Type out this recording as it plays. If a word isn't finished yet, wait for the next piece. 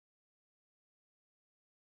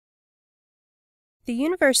The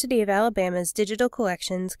University of Alabama's digital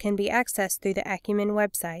collections can be accessed through the Acumen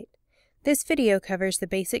website. This video covers the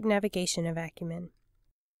basic navigation of Acumen.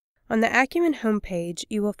 On the Acumen homepage,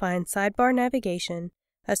 you will find sidebar navigation,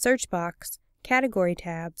 a search box, category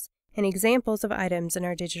tabs, and examples of items in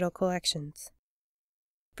our digital collections.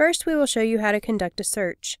 First, we will show you how to conduct a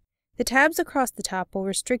search. The tabs across the top will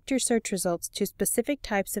restrict your search results to specific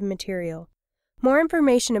types of material. More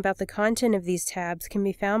information about the content of these tabs can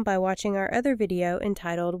be found by watching our other video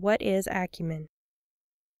entitled What is Acumen?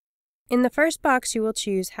 In the first box, you will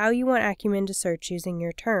choose how you want Acumen to search using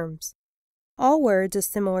your terms. All words is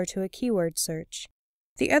similar to a keyword search.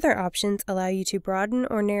 The other options allow you to broaden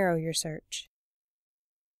or narrow your search.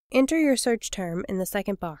 Enter your search term in the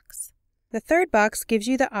second box. The third box gives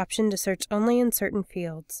you the option to search only in certain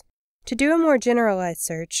fields. To do a more generalized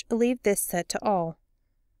search, leave this set to all.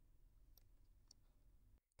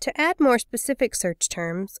 To add more specific search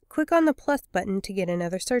terms, click on the plus button to get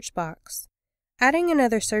another search box. Adding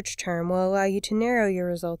another search term will allow you to narrow your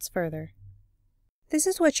results further. This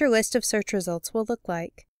is what your list of search results will look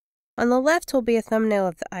like. On the left will be a thumbnail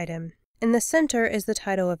of the item. In the center is the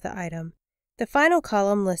title of the item. The final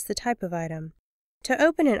column lists the type of item. To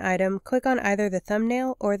open an item, click on either the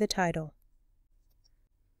thumbnail or the title.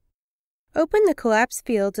 Open the collapsed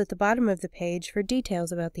fields at the bottom of the page for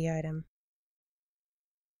details about the item.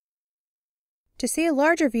 To see a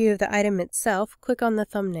larger view of the item itself, click on the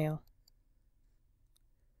thumbnail.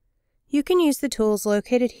 You can use the tools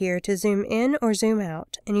located here to zoom in or zoom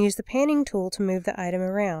out, and use the panning tool to move the item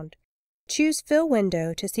around. Choose Fill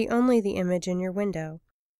Window to see only the image in your window.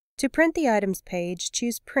 To print the items page,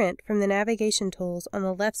 choose Print from the navigation tools on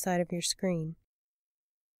the left side of your screen.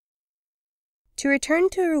 To return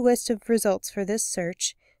to a list of results for this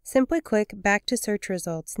search, simply click Back to Search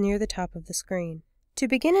Results near the top of the screen. To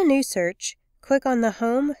begin a new search, click on the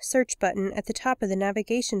Home Search button at the top of the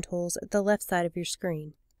navigation tools at the left side of your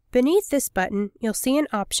screen. Beneath this button, you'll see an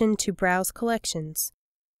option to Browse Collections.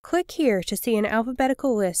 Click here to see an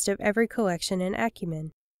alphabetical list of every collection in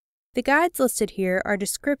Acumen. The guides listed here are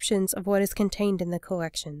descriptions of what is contained in the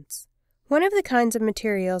collections. One of the kinds of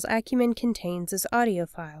materials Acumen contains is audio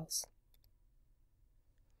files.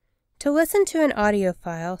 To listen to an audio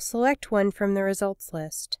file, select one from the results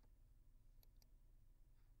list.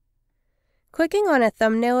 Clicking on a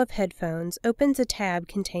thumbnail of headphones opens a tab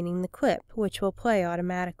containing the clip, which will play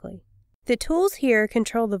automatically. The tools here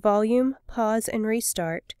control the volume, pause and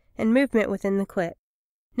restart, and movement within the clip.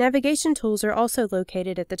 Navigation tools are also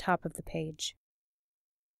located at the top of the page.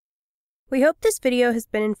 We hope this video has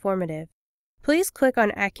been informative. Please click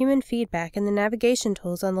on Acumen Feedback in the navigation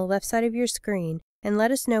tools on the left side of your screen and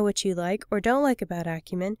let us know what you like or don't like about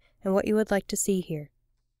Acumen and what you would like to see here.